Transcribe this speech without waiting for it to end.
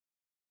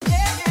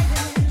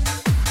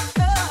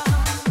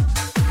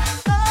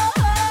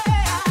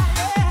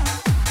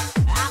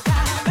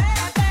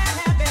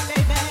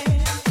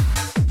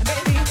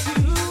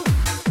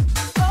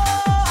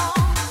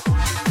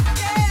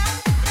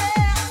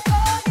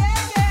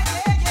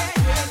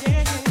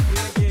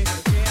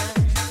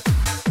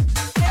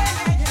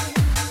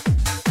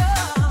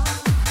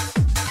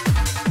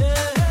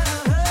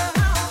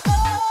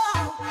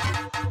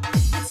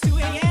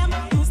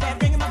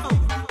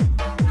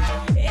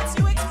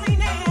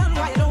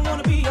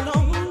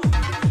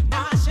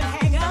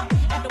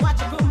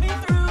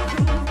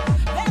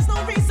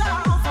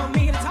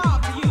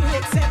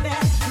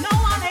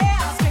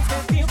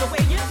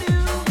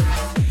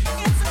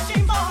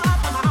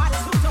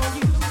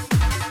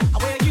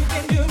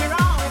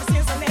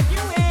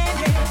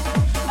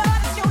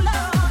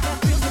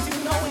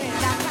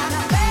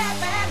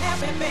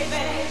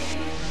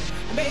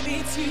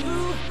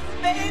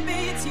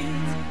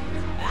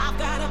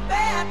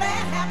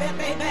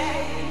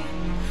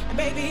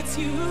baby, it's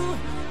you,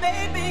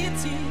 baby,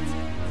 it's you.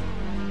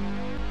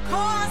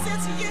 'Cause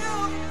it's you,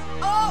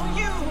 oh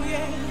you,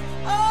 yeah,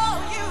 oh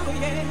you,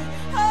 yeah,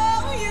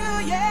 oh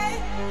you, yeah,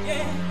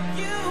 yeah,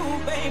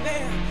 you, baby,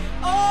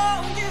 oh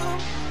you,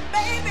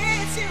 baby,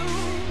 it's you.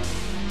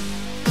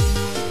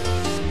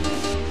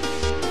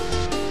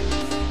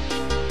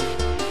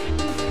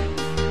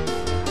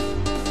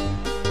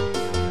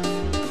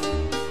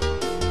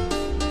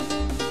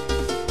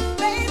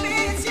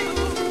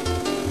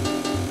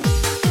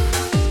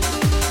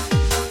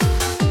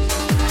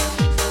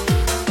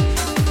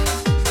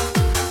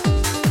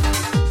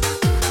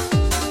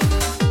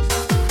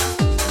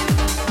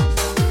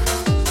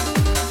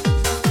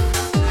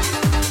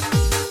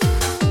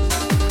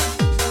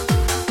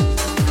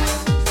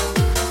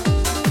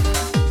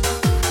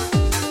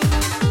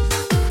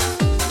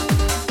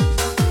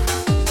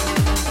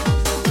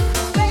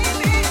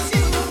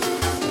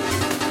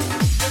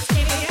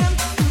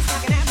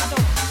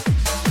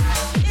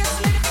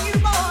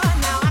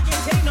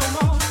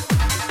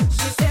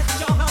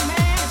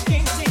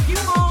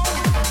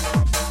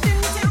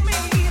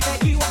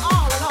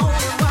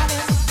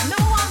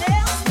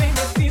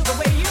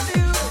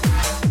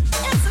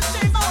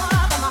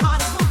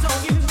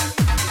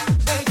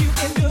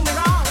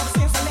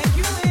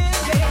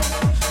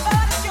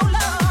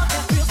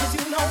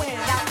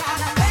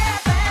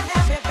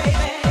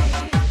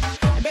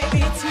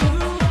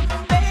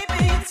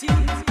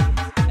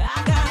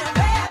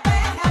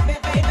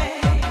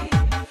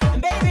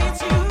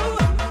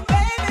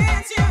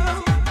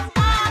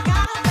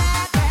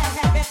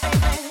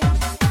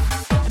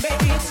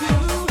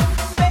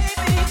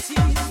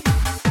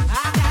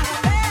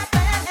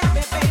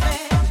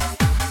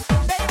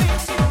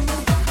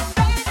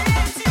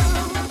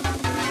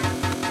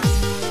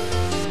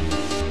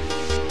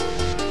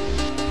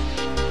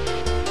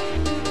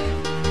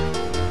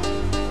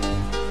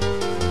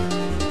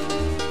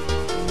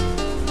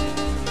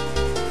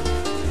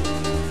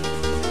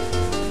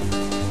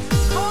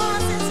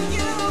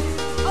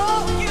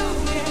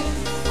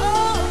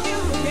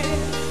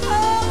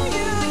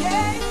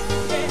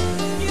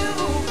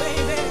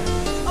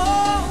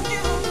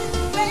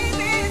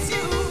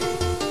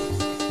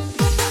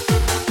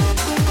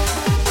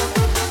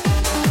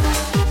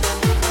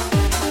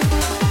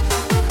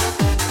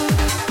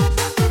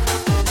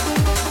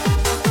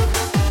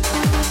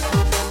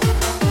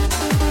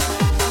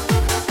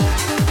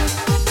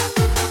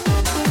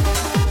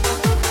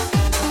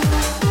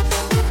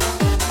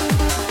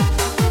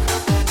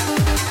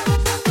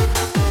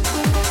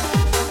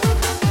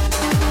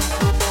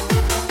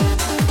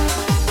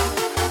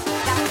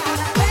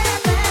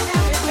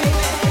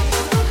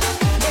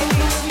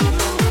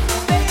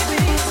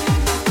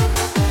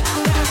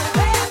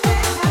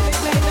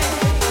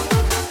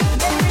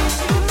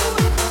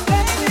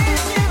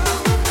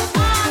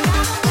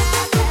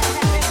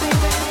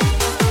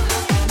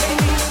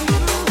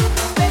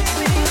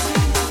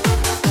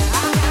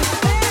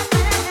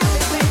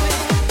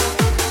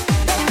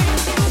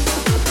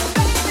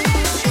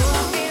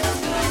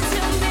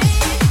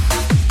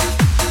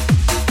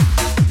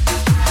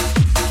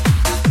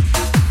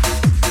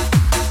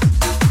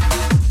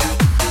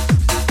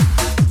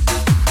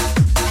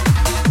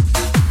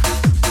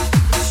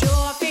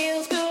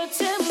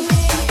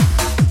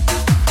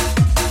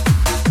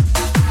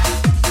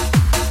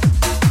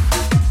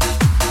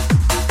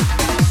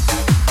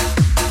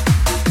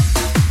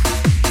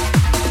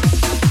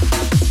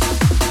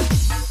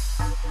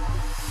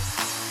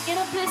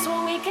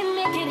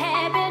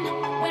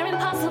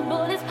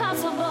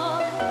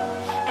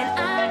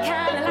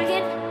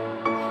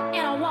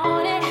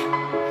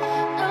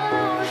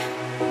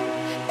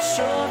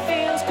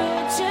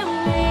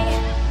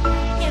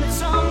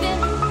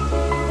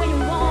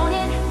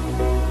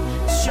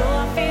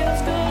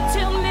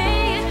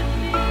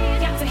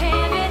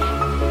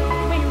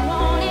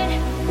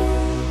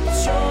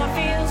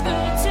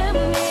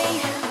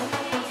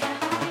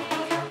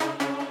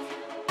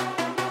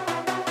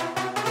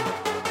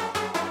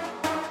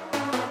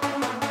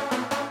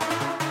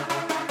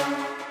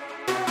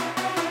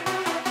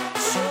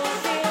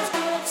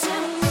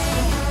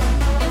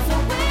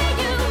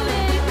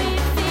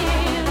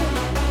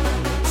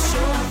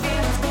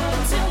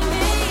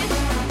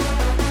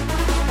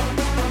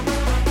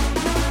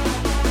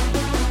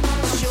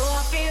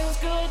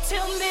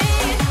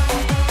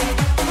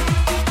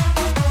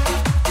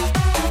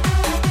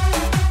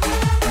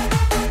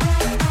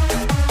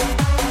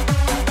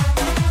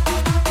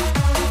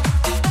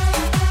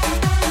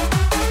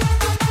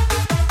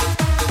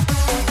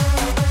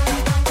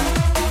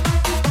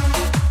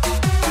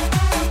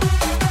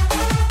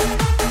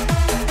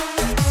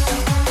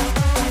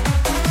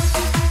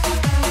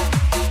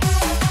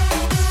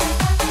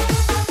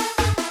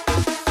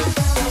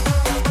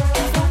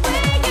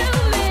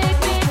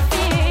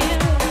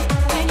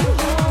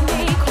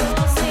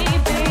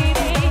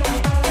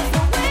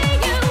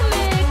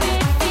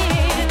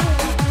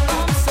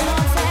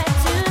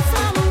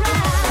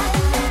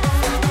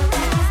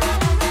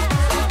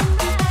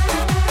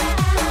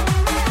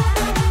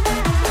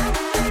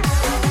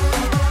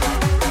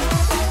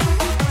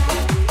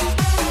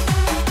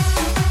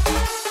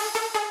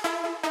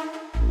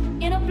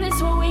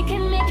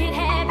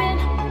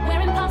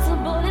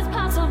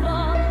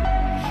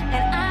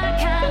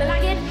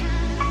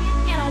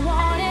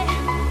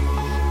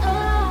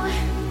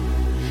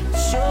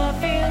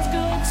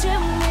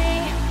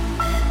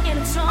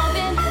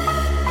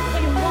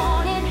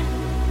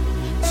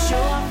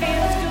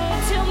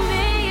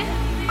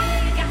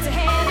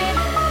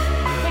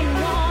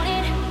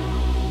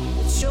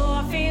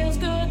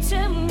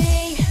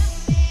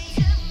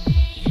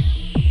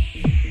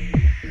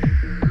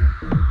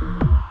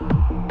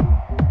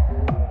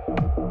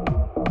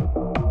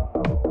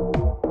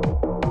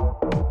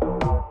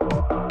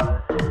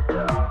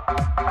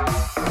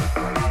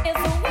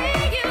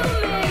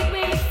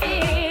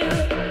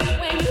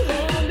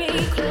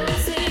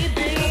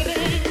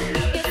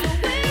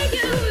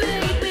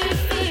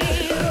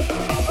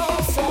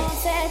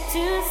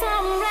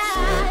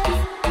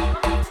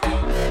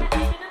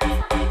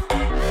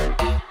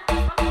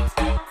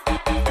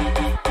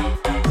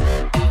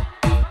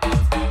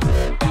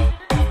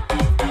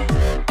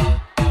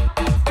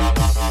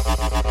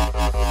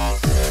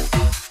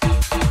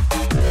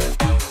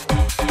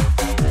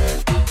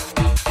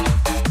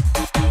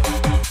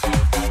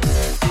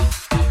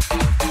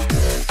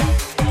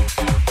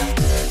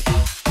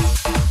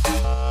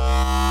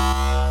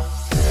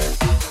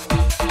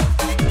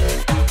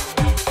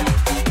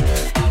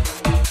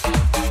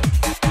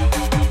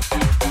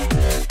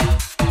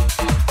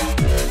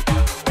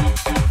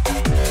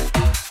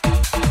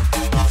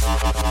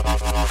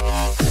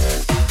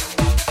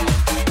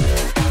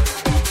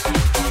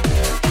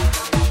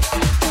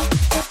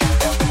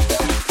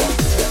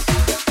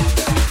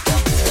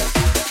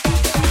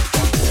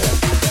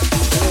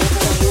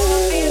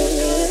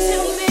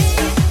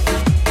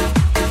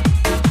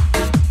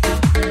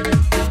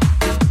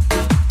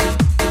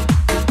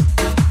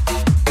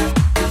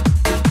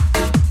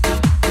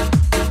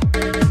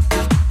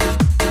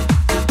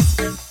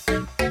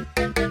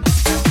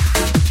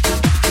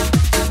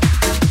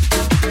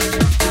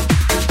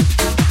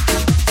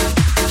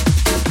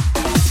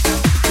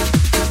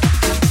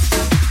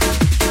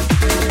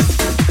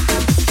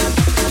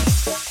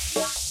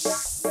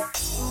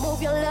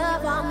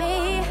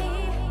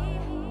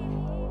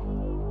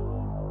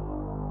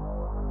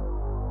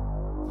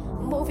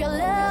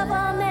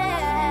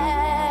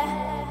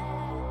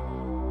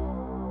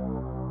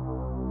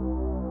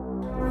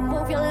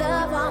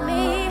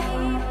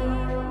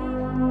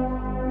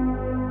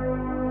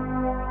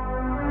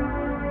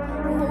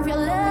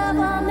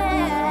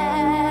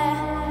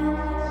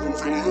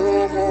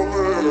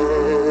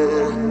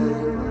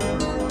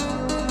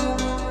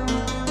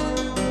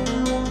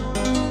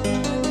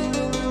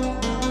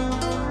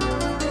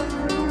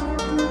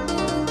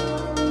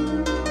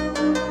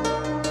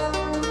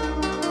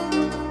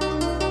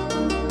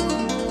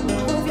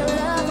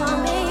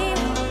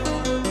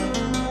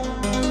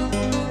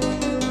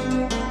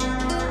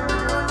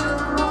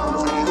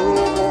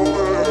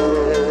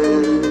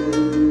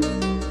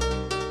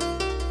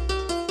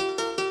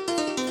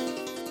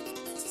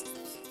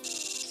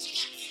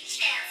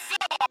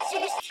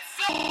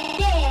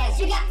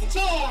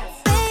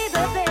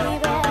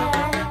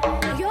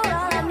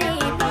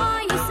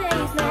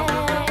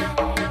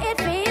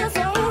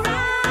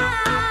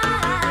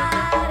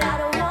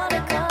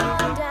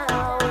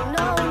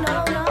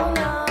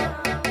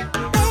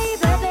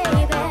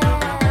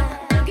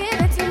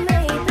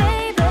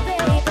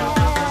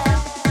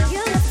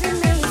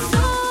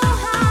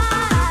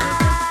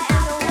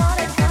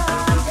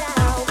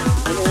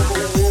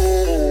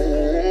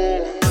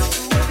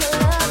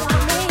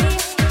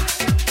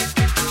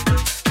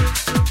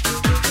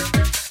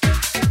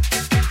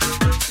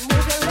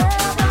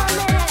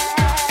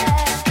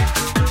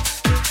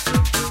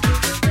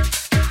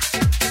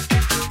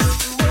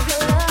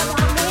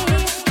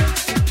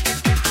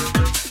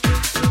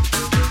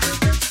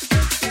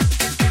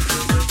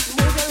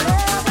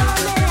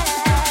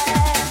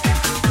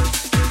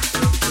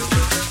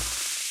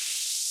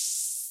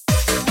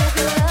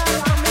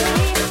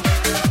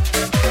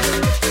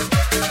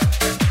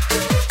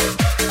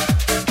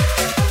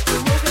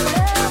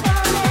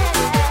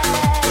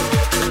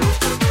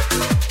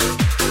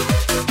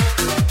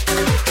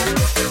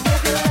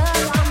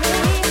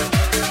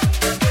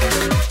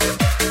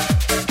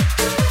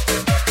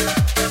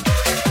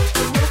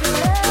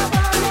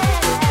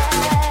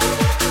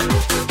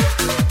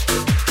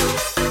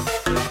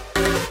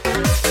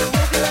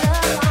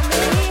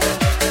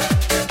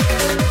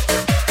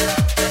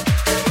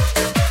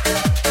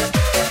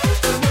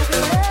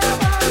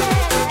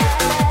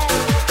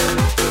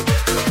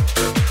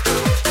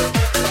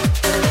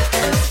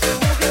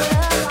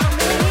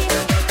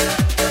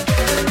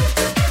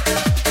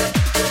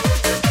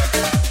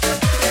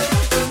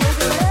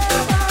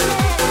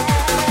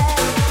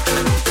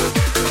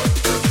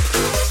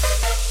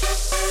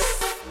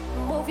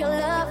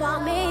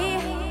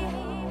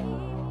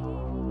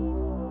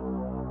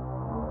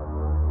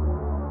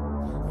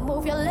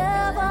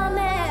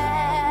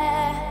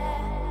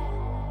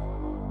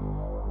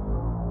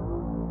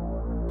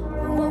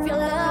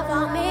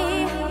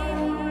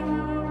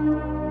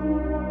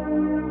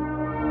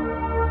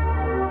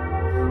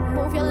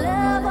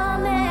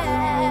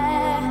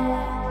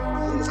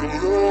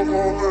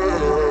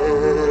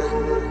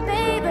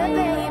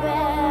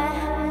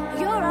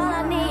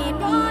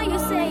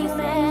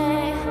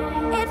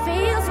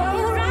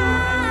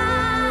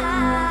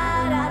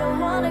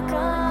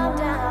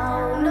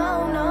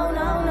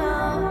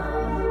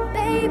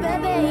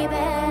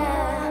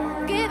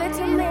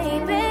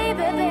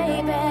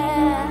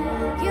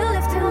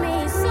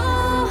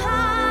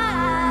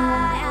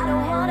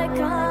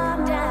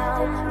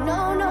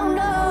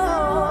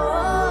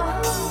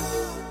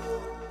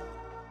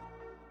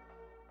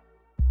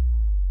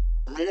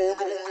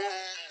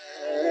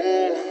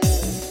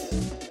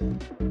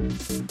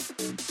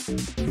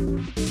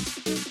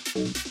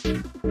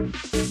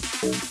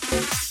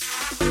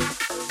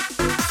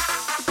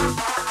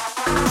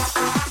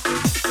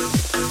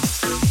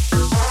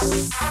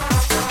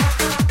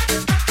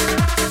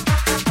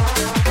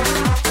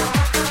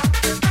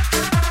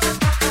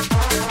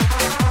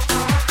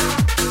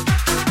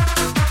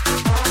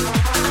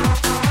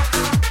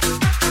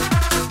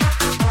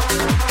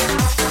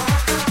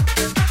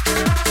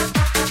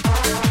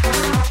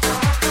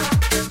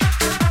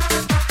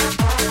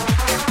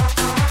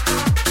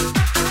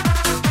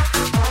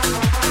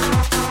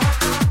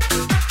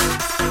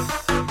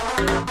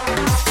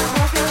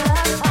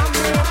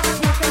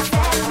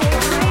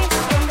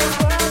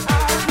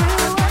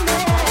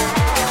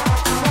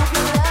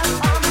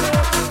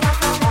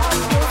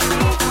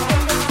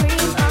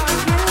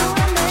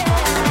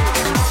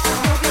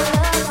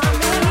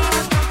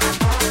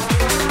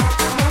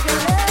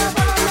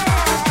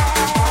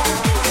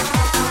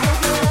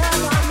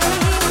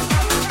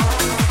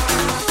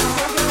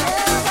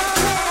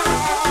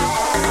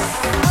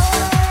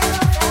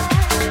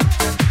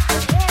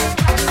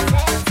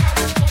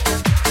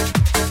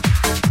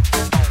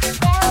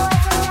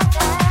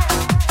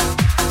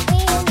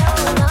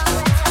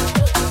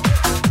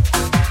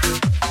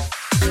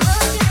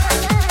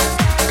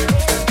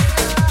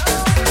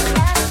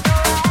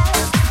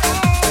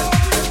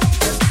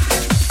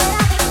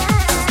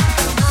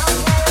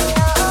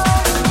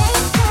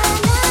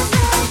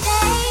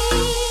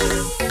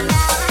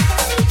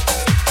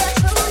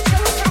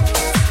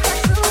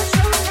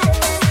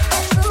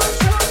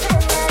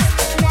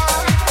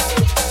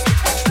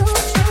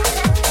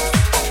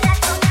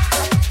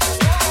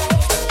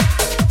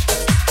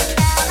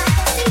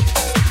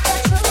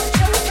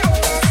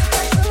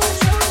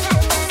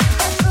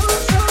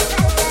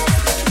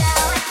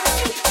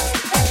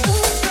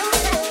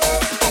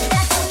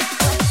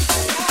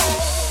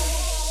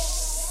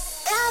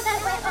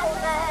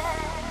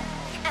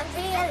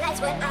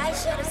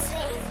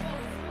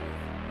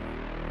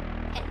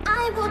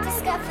 I will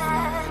discover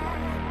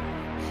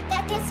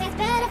that this is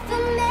better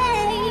for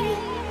me.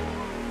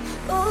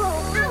 Ooh,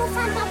 I will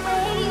find my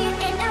way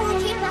and I will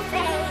keep my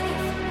faith.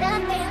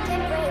 Nothing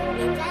can bring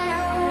me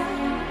down.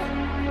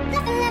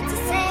 Nothing left to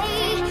say,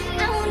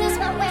 I won't lose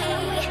my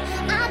way.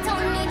 I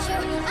don't need you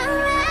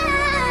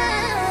around.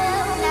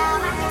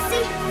 Now I can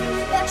see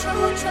your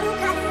true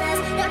colors,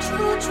 your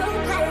true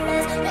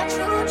colors, your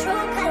true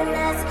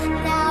colors.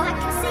 Now I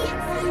can see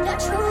your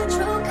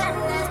true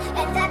colors,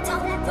 and that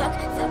don't work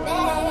for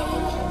me.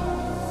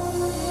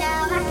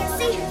 Now I can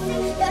see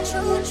your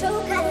true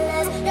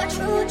colors, your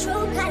true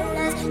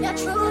colors, your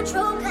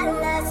true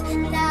colors.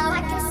 Now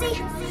I can see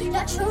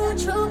your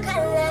true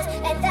colors,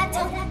 and that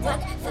don't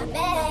work for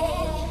me.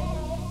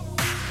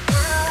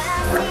 Now I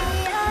see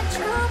your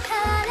true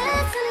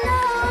colors and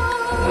know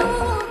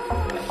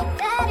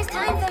that it's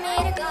time for me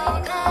to go,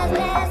 'cause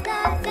there's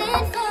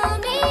nothing for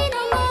me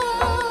no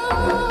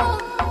more.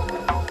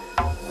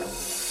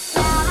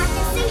 Now I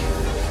can see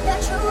your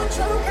true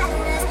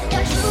colors,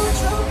 your true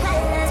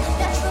colors,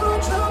 your true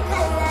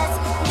colors.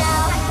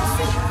 Now I can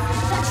see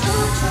your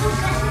true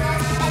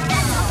colors, and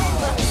that don't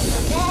work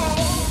for me.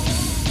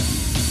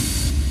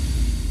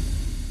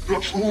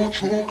 Your true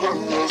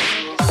colors.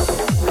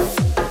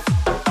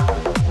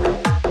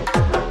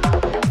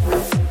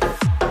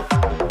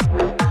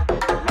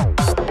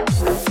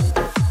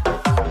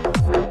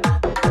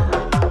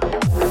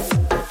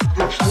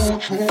 True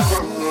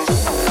colors.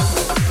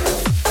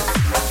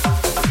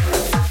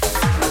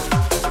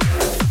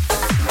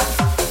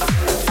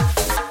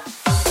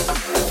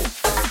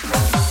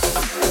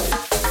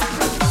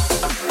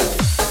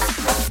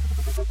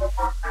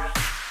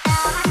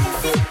 Now I can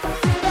see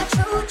your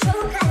true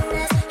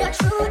colors, your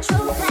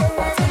true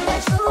colors.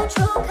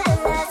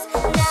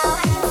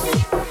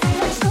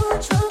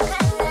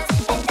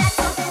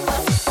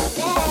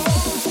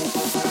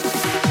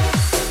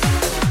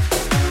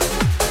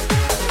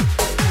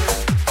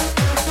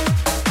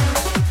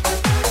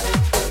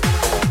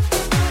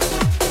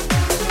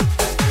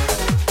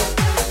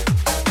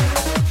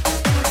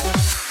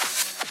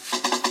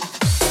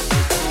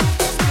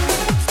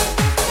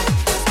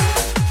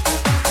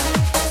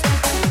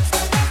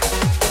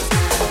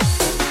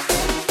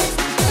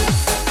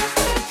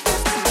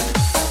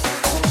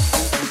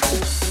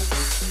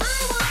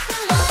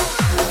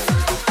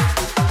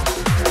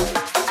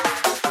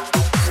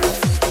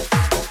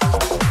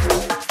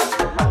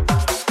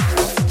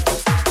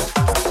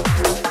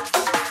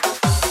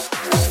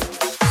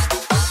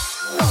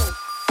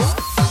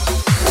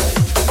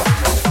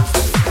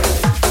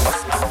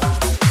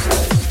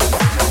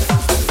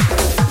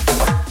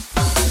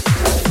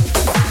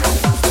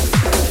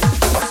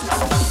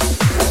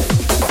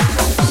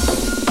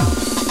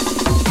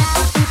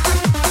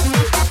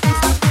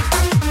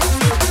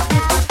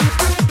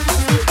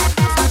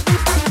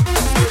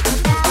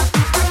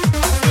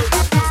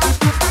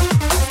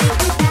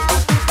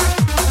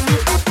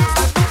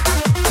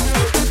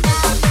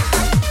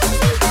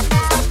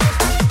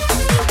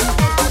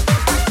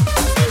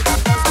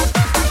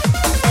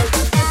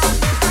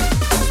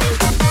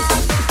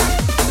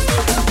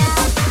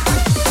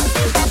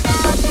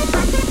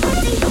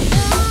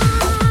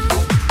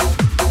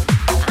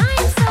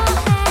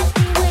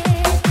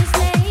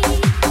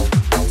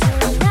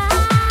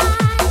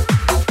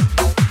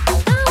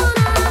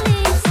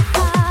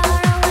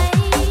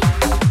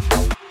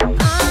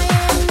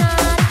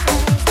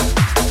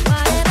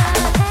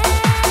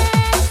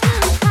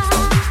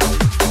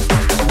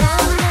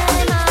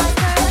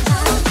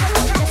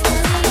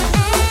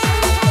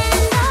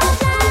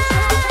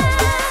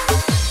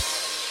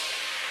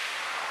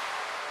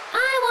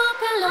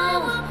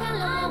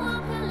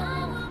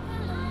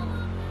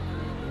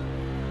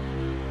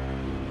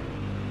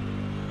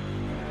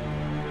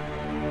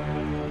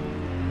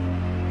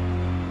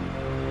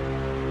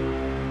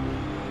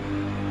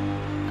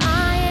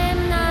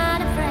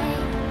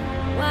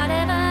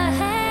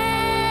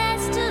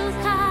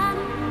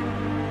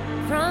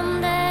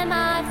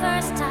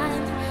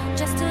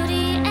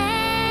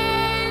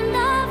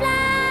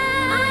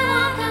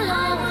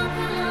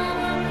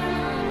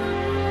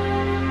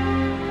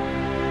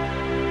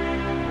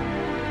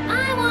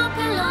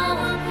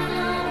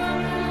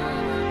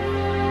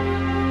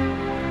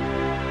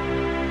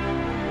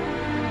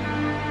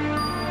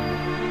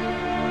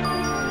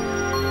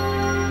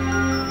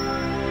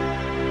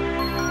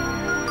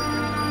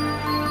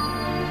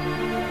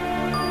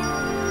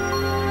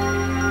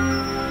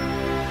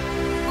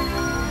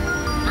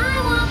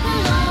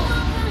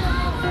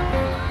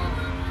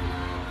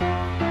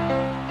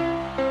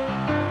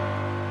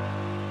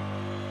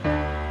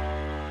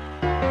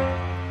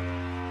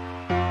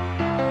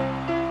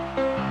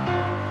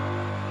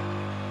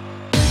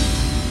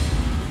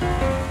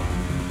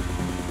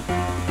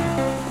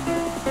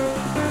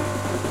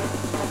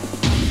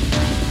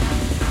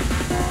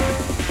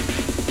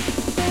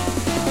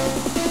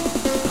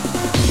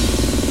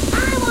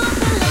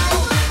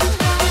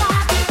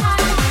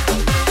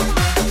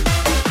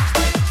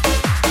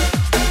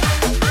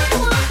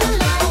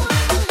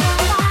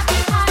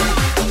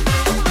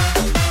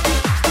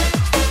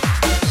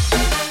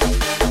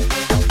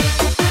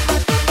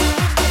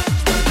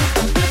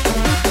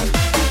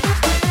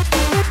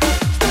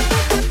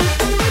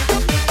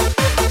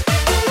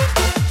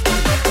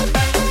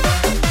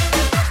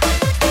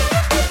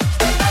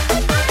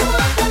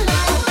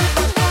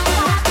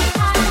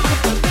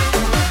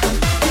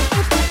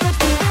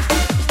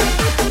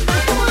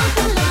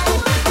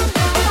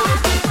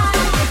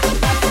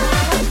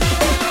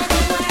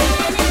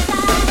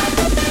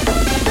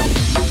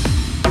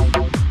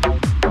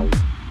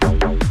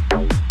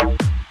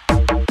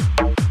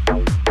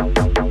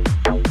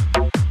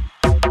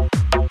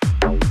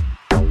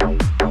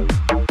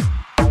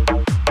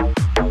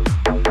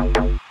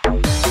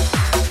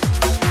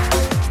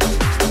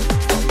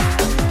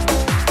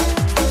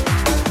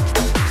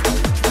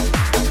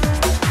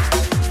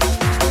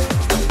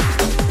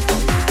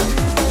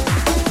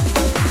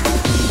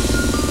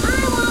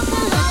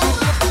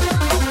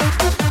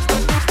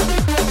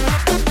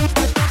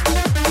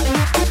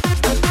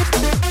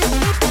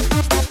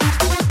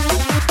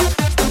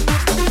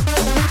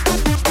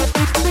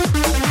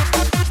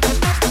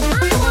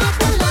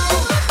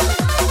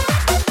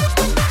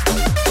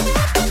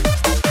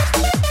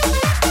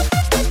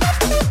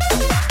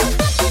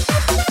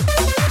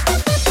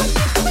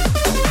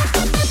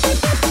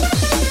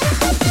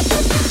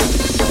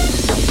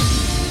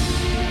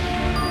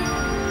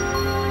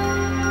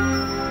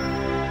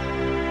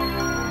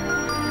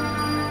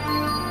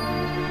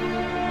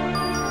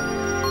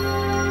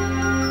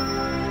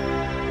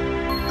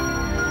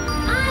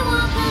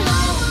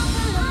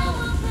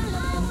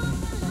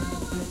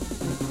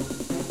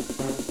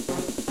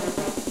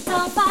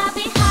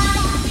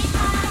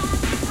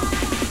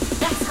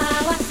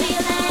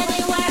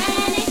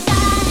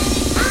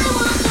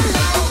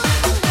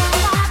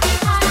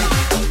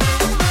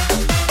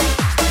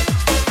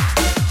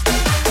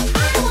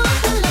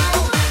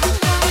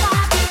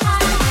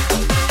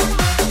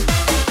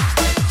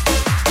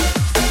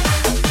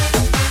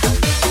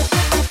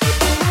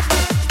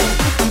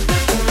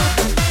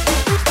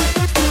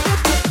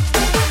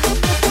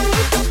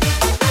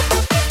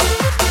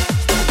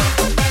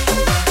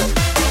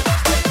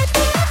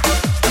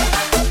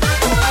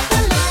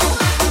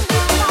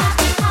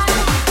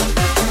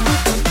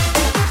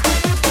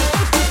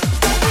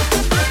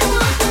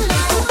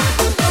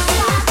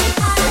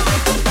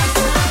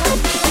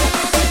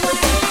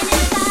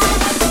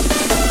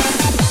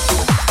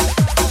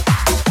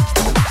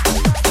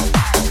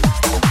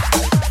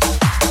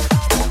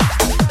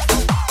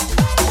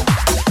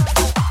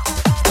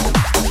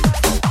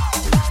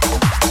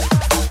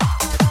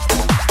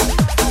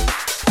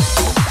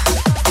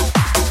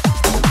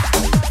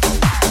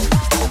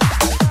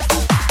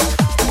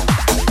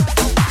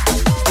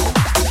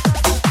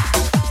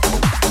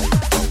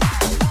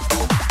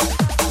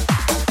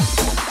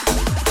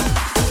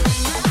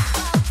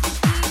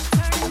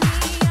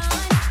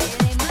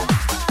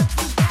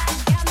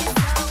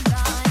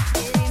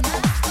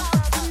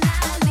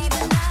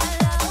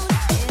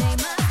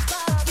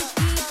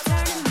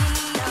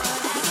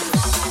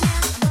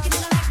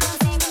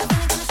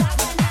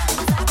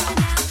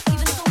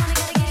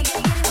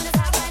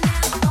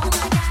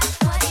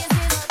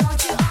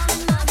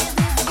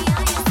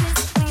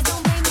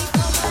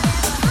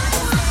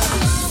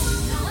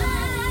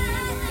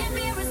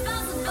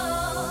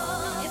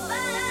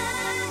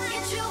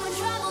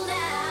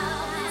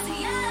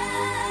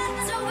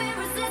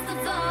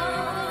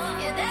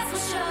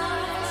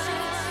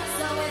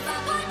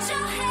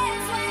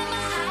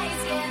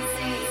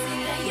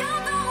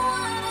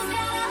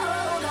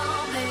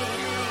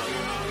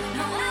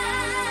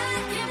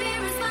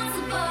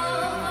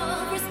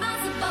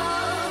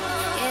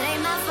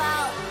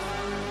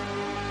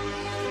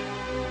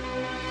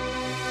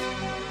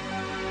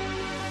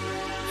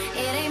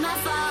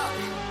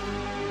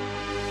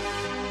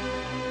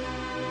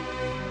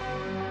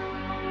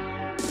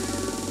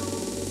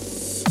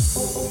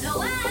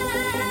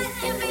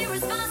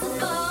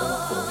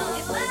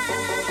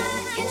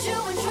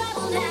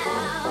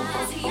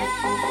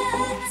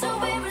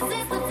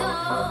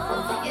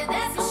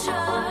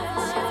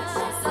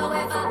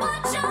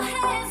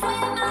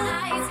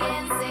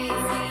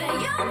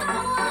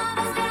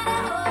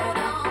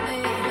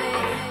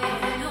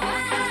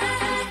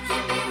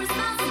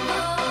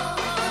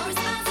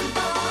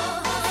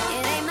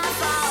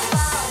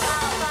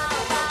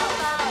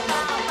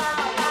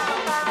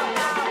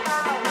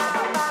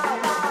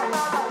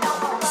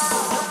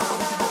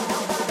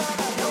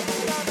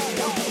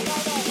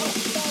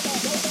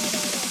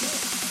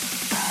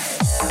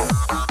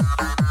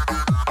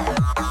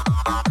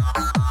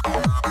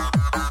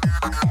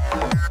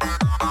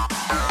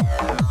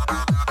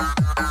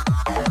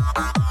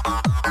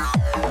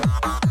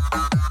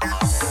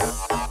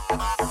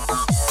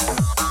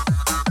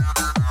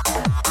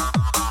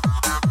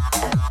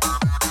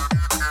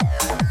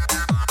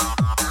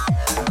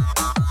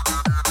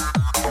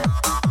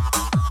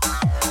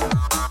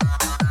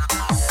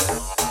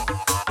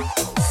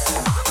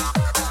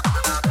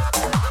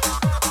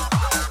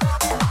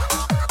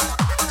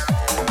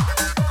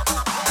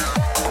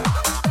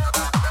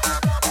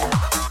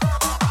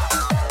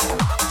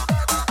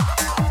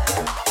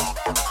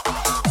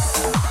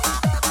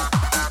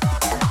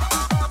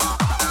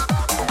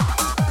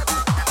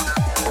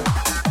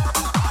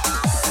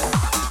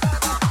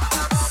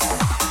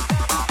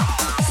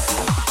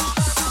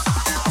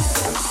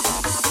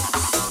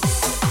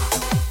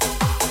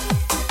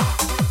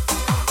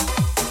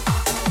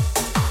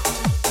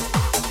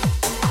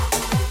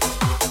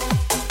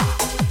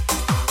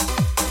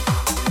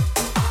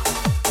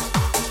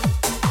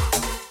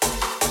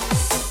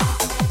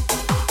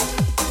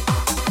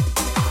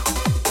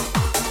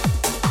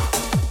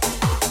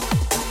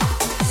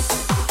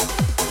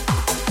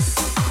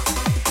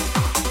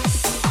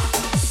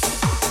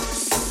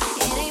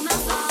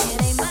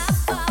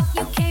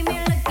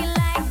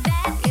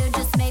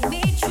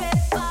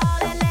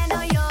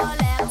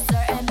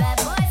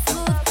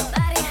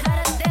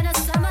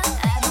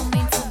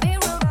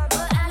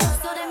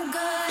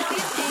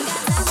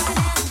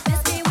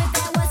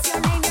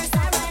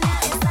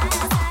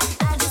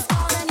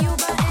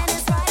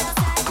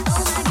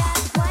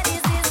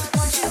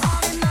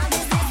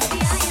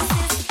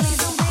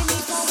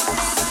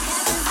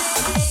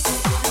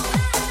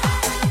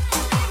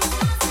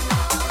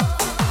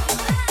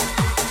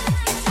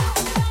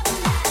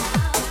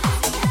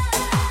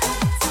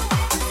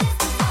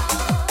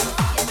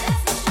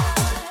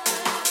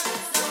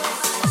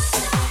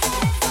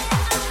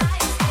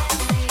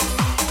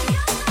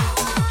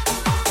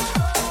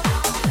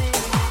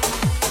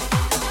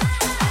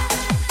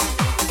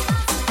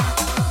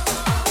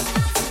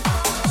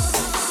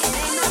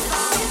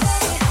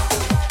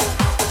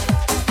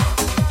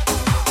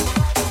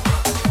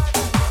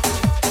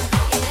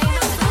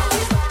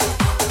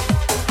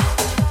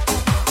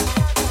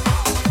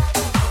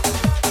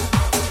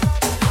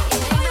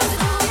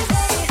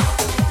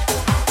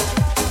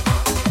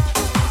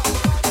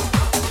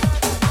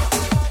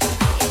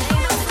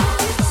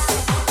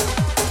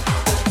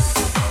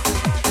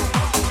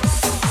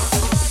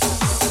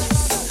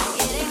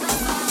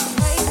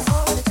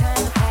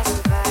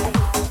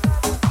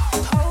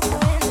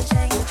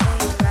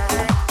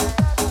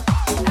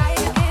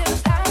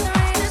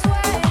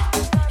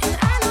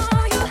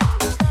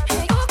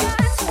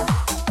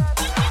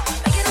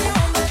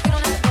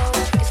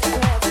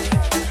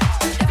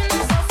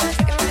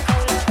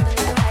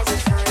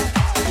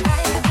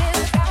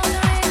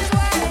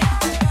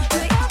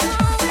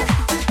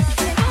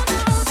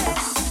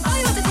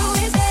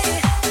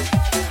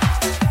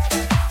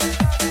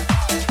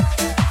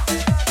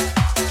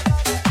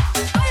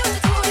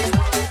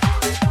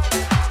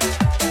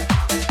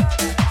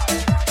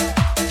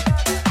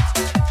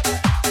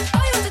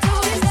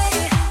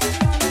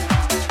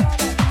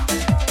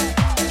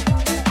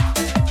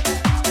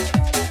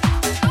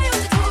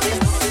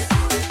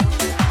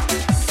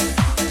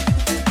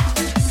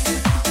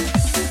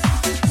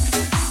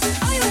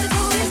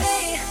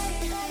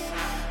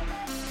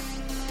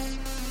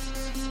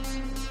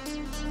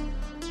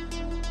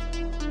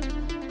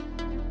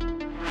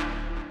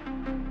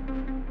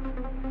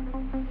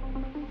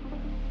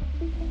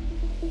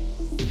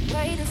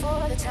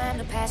 time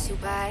to pass you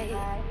by.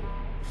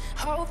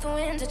 Hope the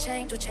winds of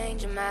change will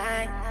change your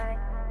mind.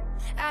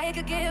 I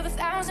could give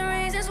 1,000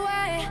 reasons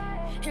why,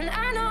 and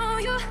I know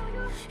you,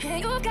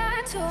 and you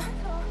got to.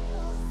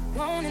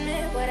 Won't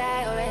admit what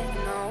I already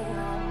know.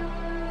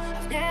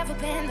 I've never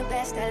been the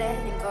best at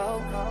letting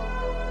go.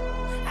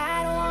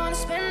 I don't wanna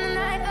spend the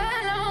night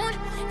alone.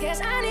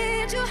 Guess I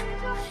need you,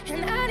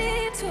 and I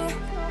need to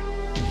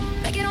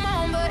make it on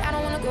my own, but I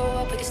don't wanna grow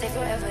up. We can stay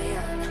forever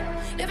young.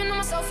 Living on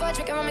my sofa,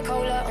 drinking rum and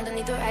cola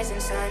underneath the rising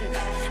sun.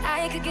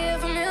 I could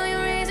give a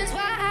million reasons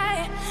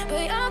why,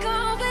 but you're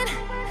going,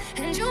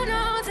 and you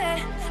know that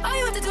all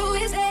you have to do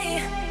is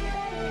say.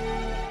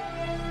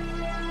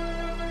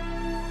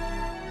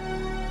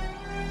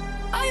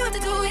 All you have to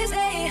do is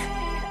say.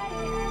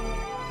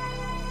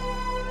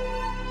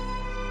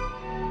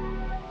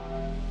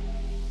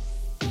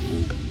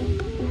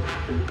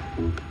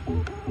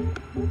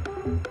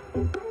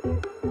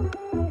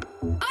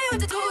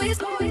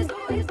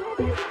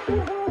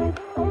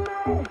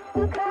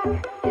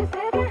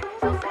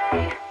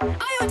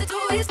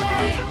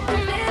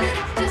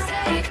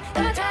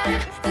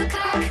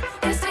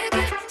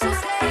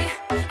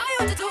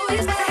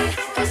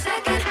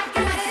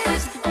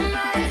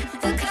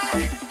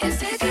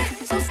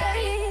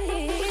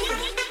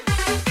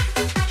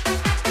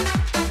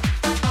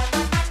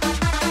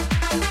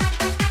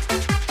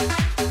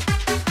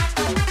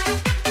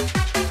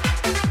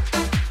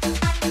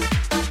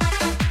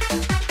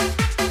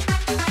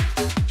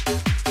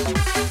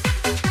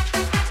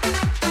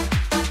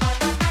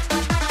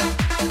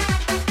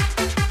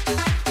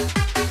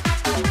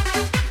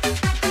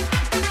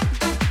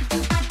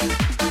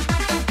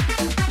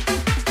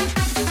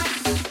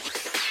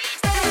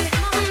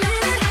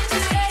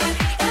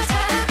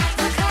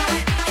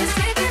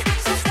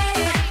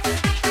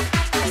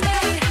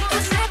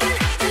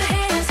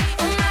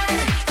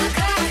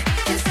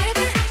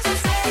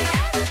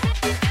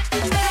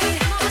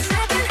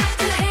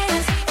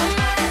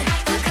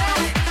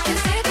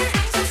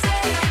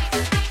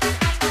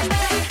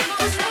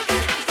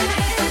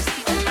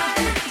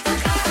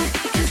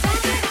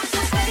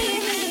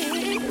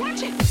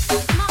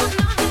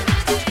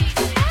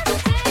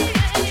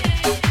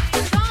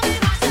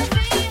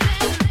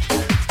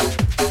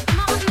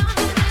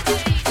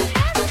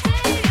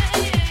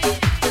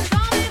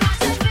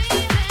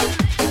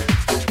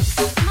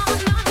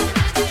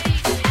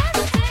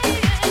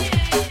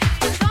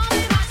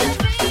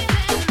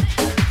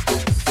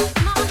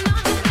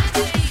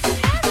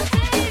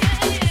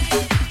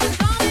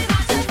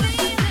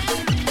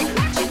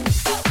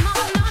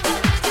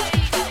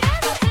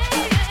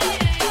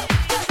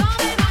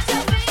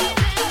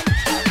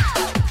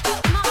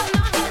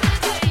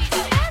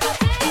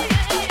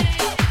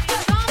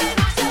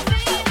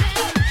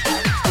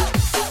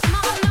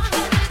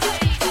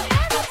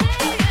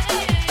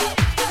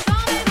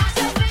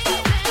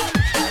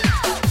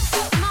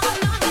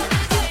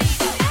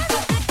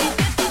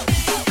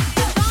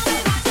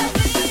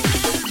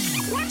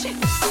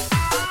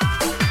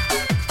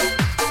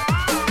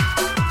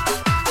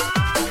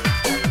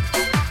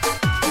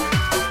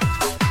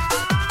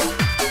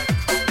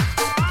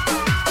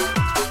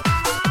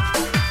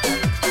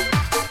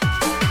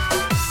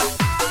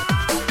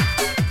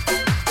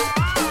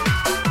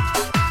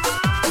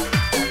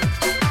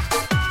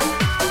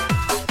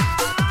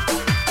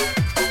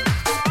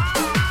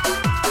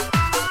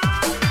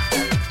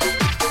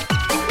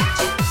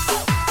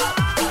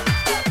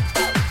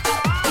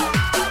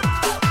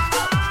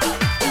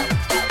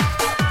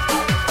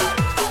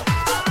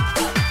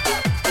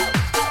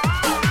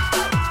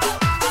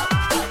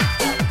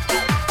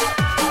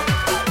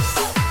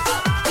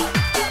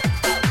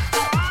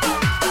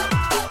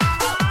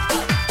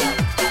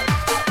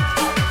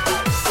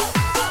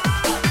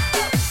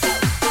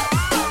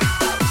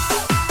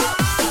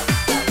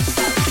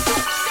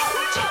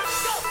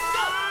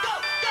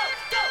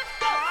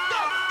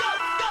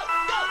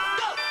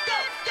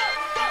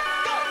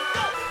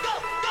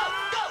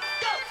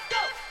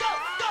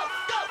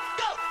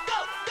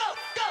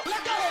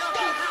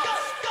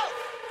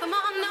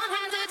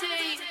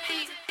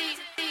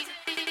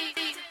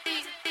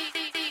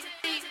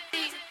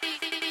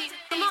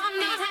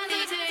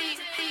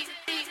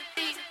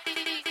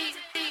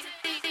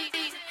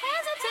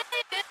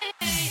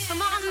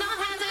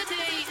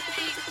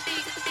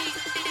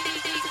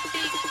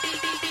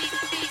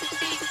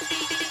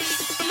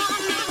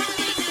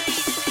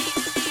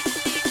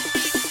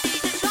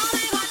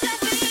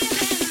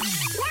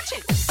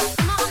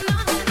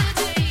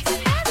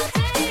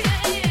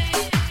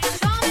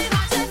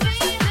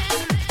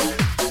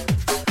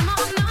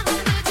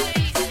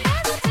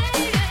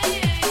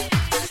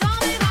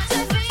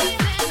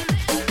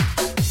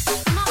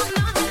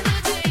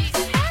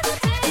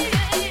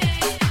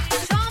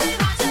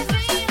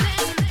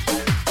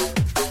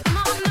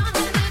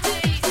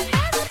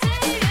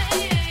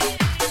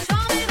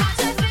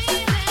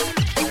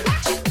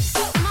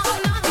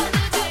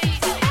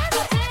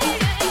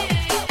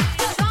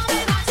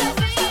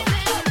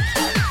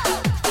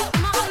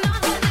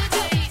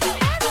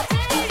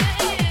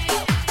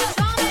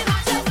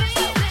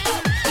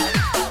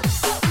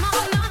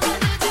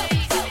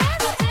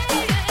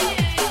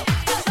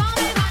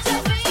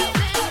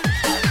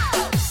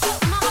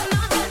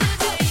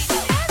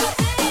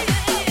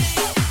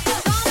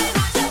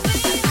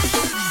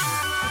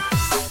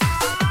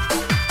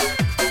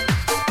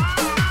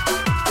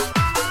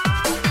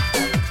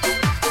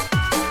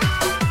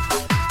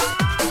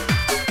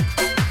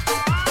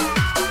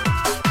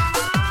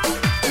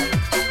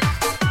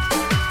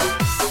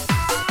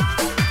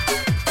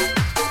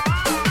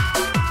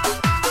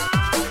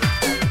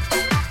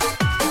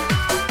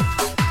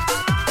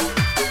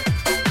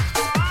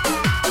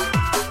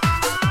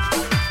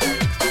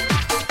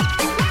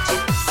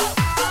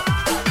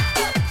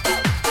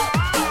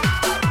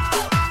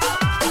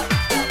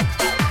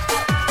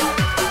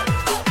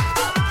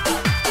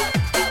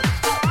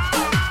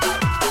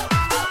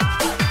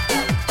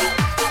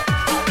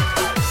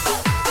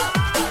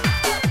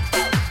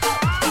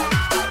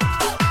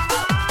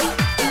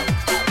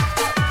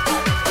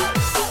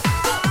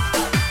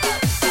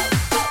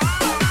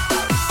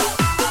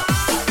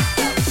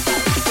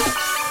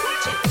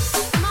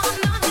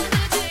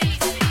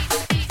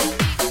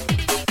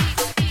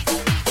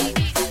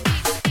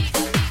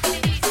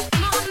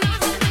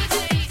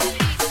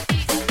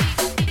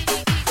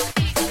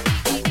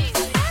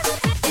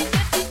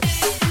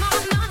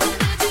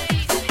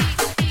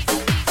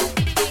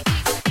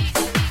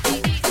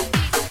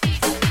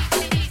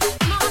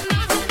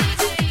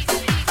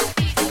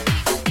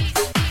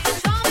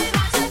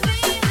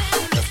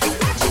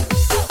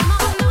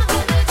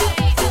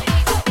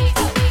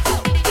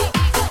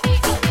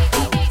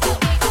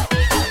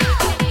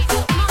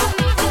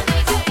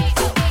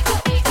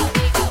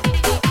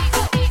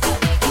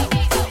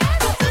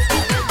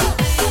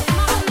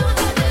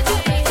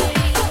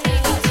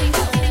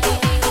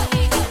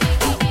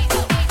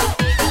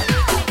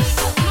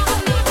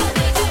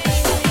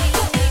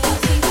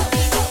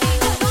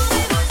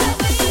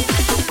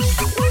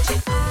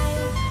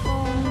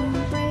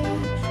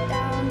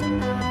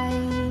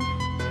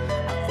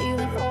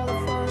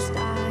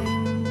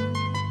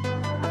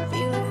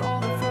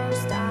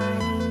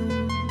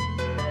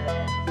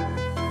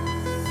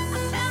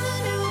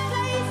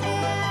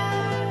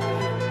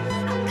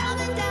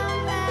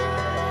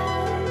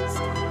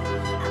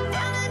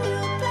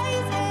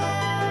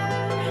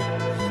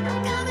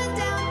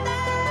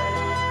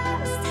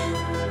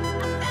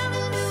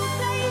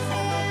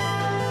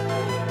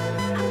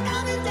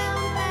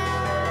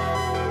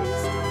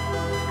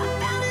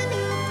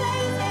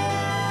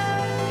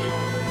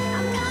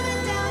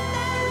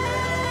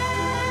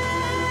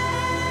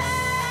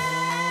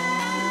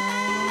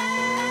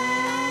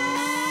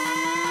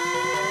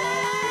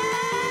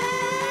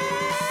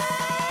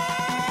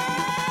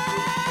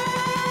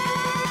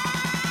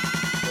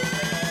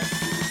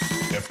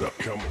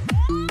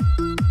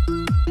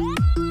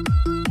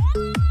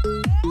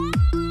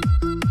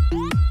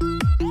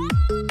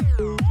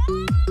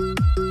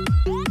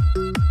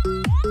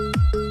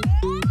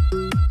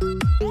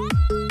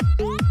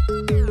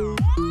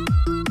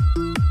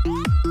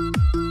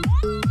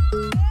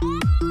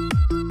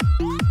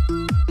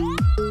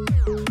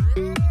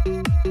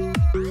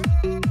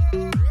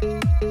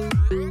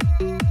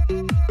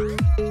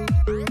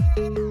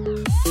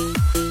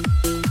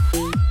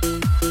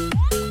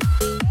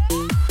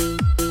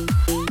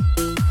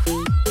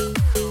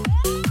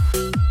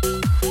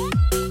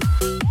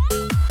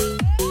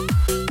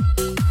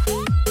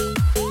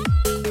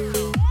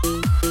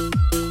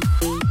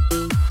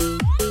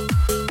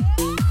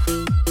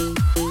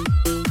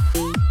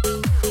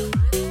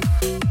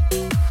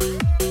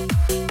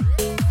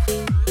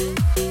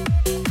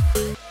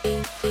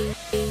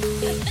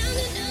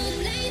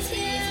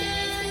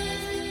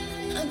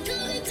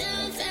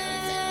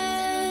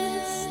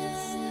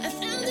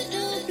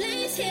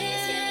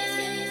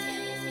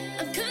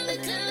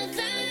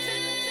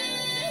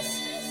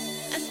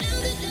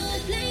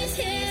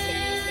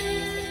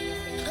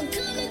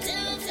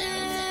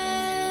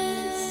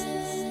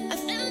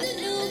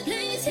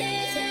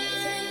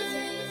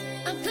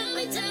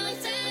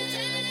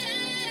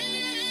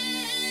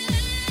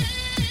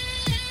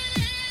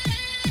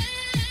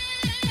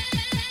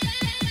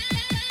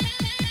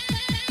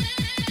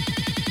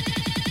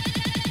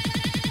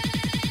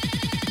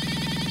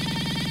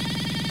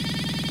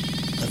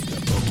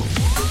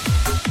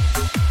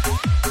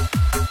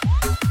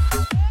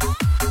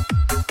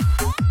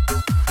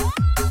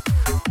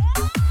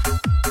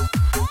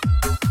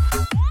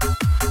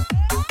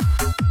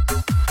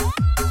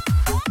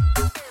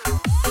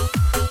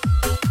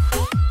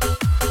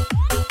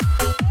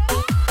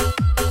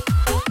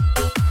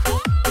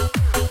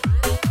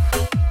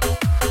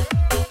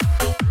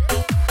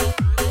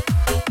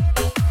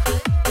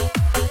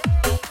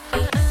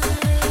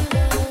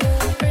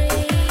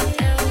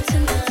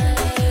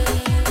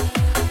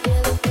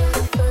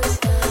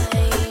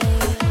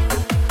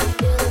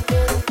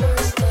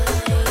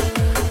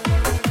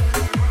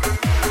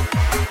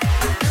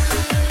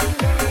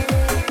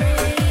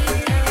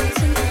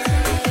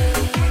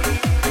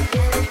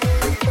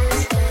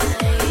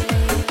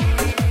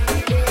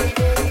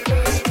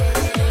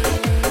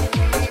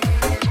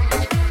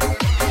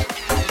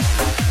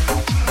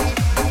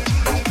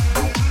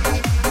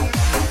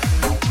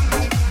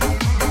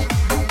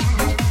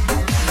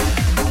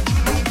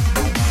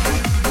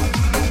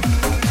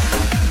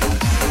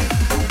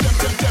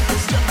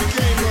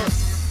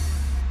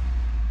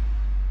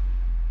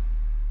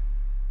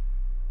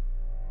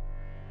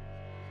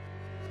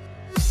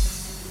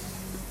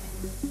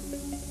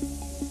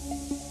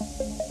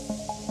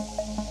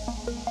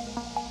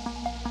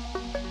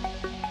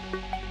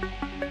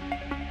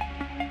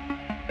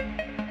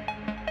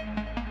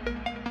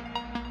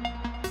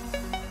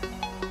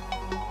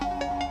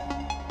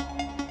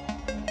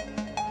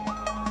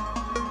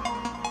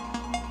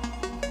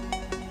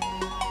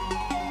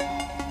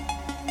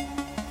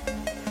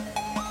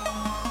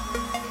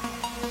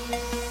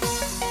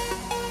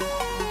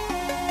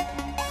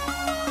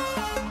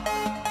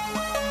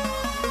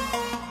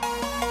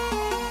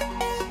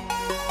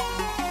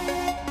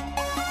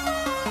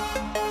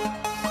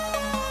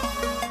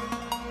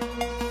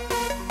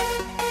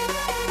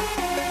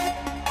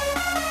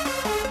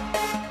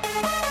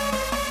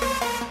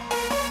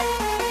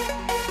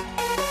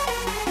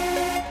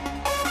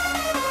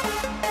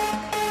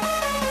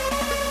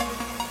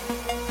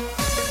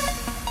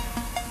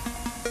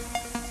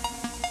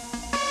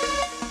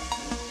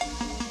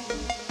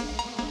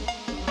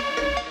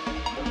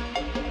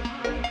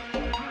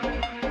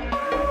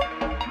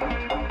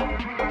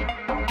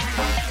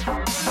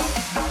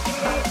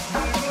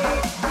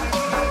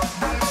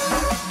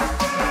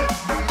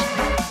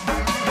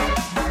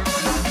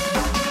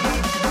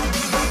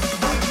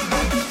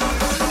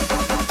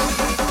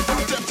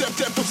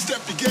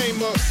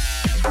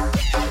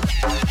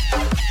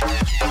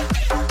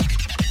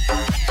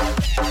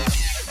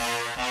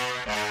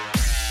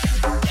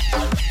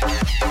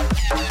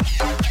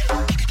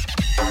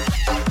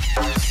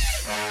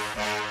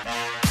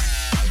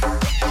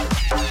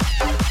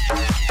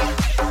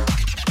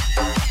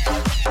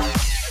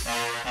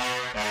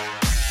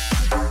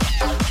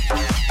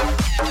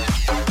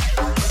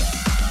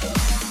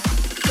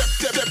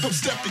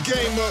 step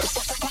your game up.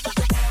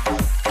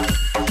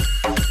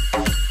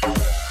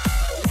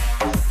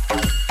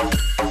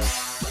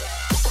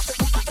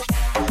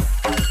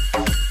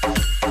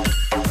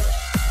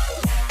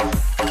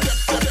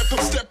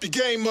 Step your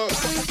game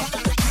up.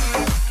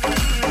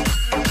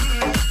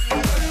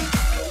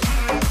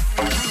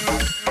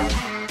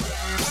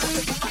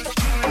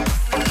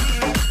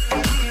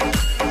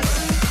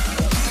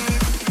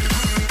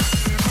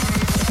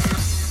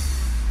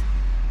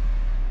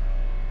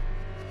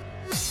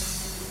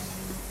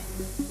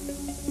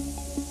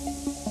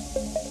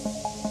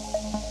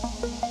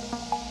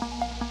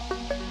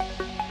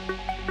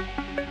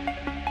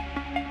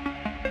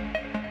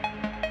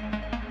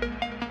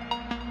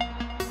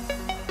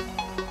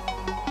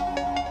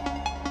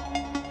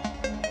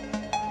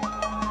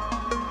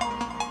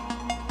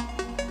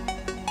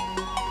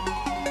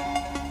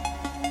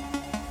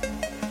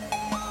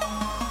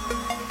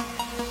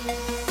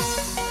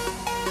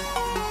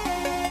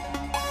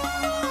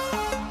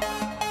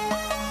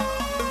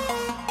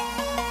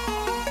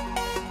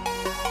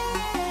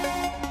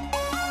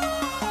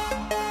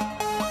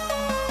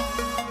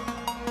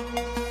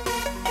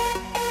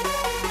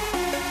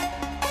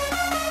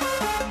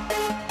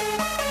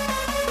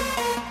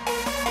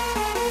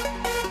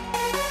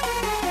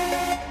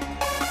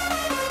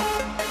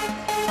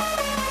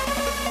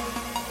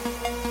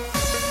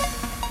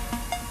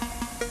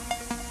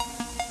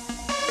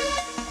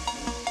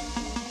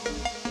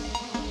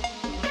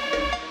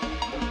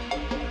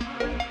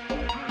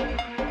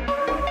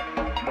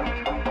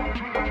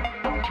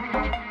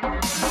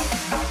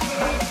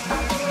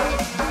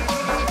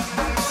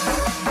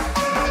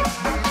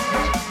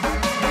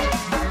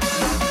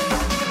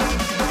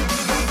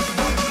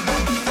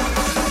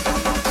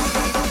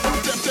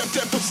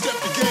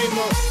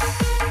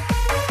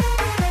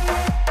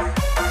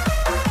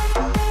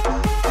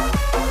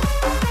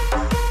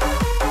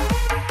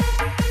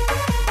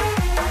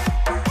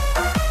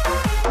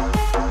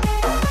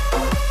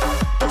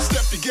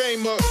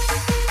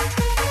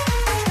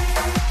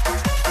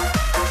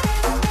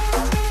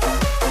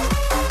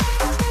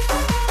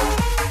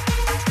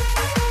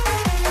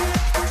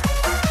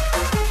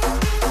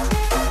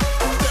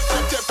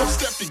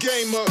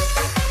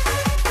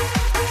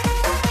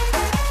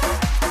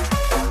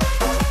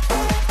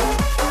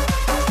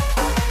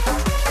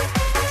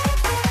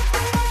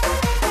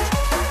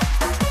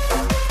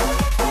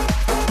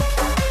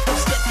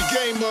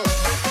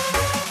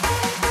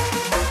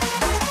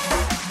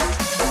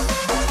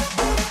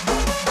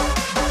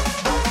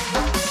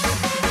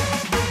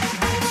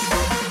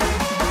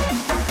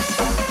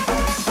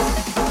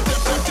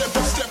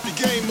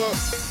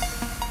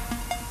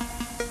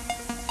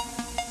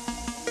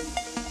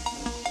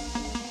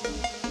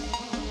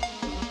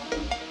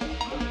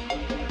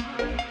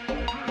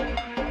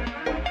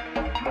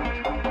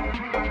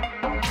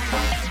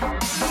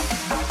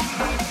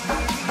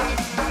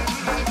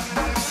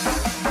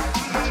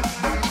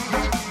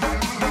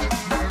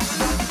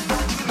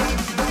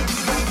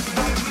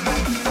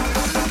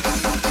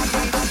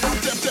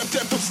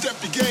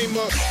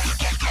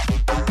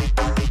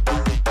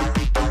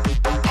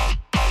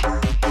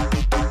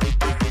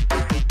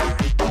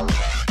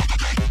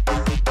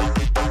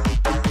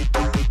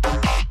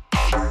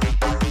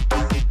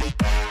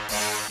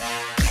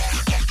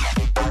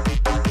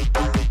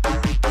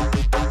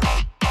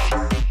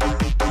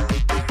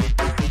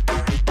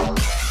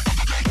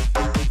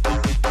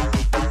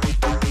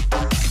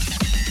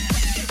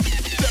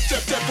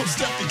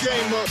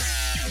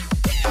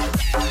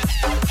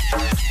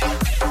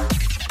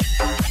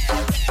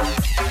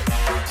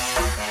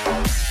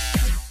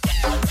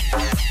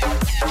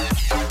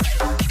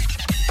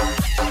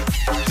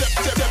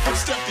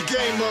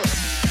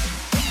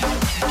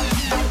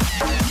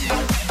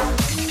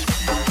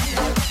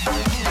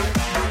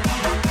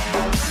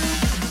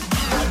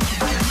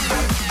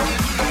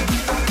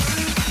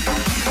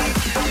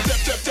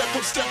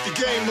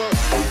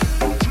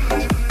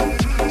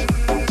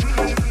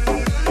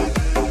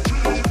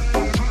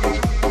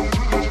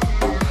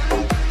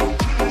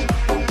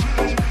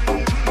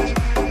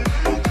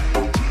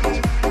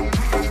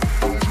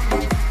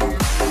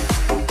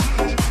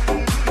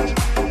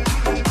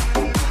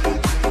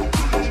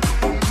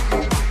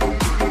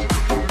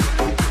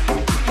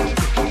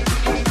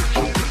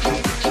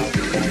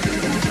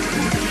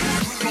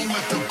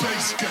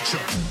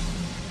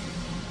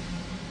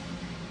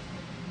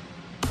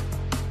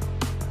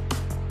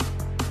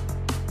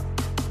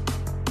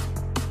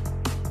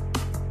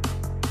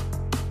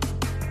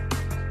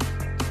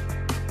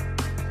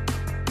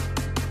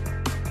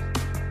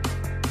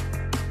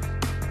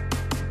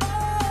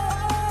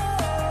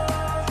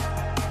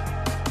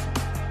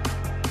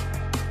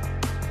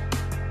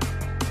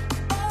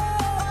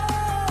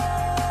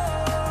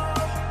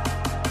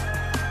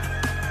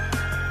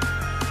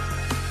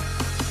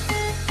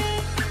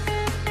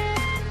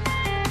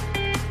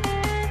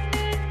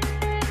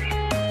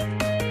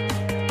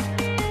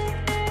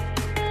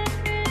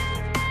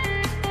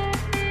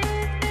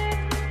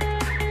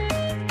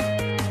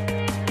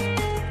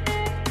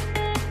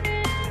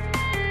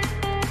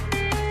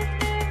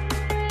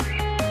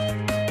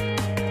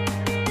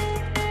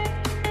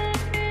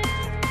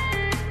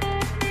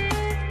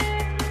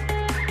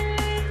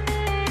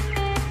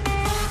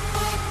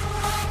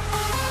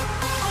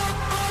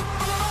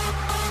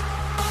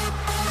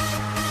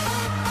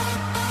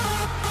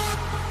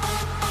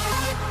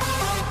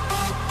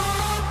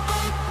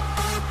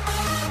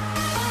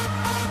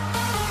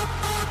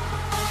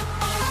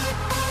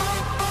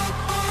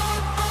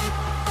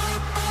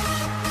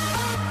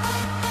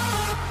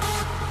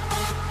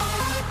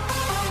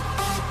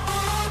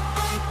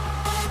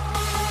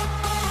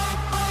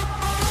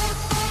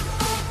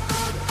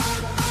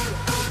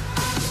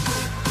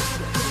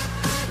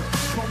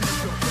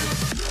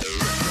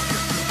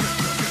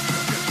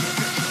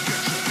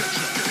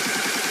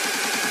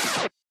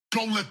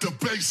 Don't let the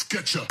bass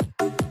get ya.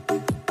 3,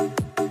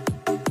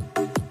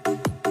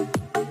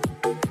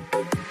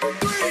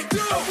 2,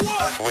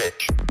 1.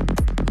 Switch.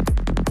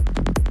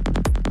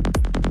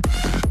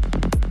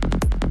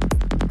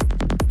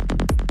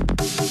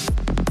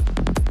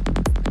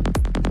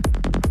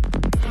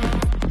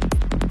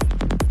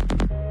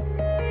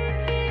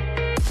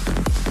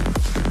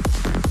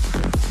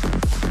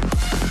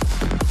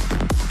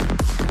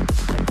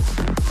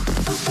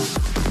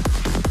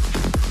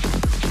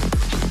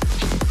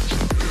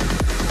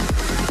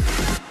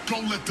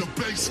 Don't let the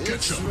bass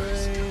get ya. It's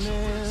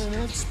raining,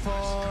 it's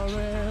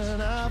pouring,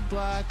 a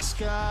black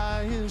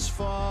sky is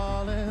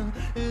falling.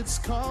 It's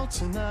cold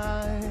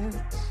tonight.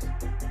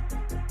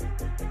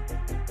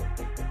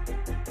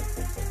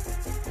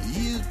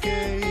 You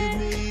gave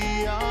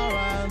me your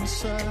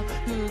answer,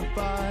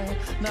 goodbye.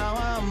 Now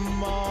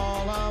I'm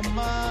all on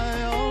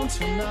my own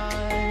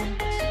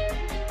tonight.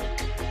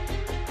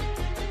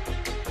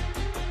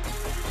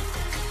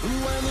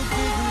 When the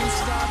big one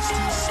starts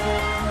to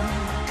spin,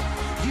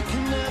 you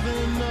can never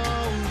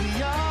know the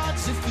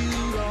odds. If you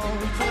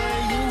don't play,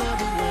 you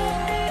never win.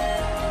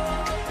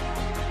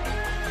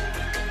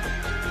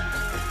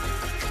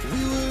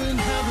 We were in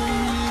heaven,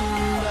 you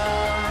and I.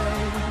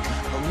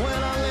 And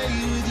when I lay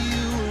with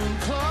you and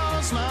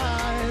close my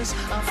eyes,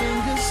 our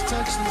fingers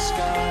touch the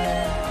sky.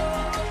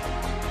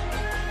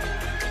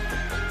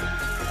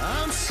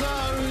 I'm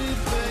sorry,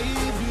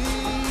 baby.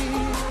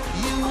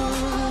 You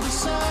were the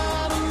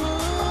sun and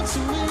moon to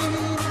me.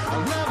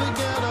 I'll never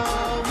get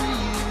over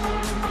you.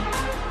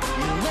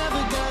 You'll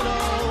never get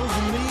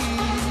over me.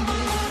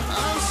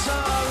 I'm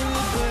sorry,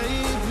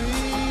 baby.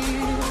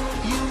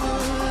 You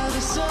were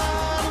the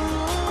sun and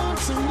moon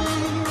to me.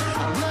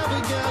 I'll never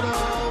get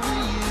over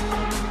you.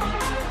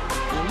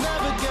 You'll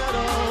never get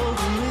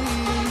over me.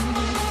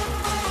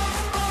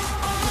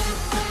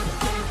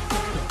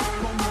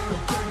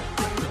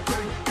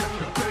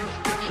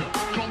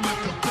 Don't let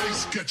the bass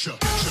get ya.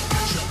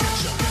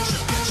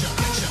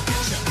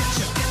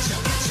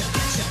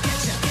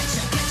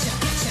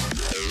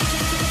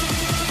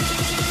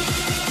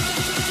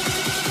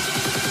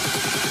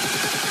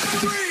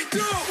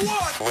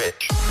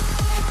 Switch.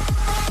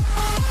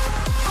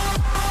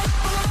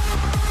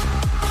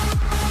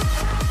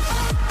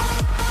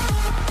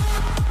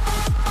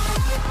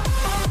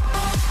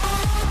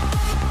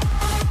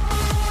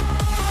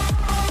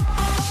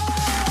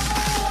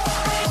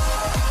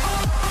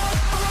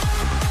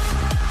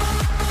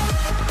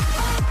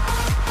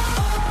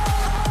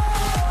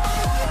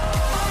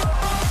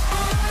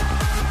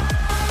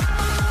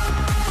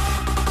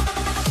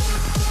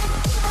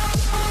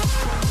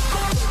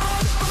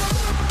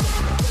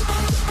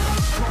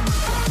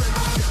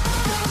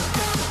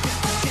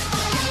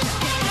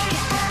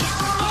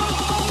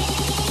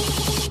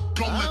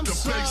 Don't let the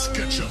bass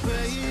get ya.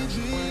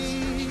 Baby,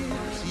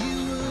 you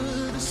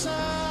were the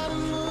sun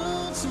and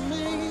moon to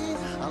me.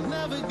 I'll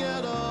never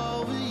get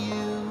over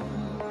you.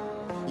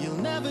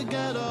 You'll never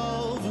get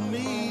over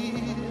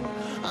me.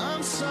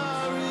 I'm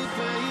sorry,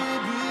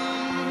 baby.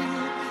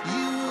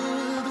 You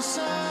were the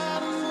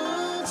sun and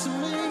moon to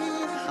me.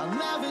 I'll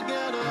never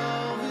get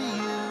over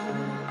you.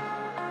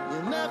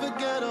 You'll never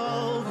get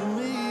over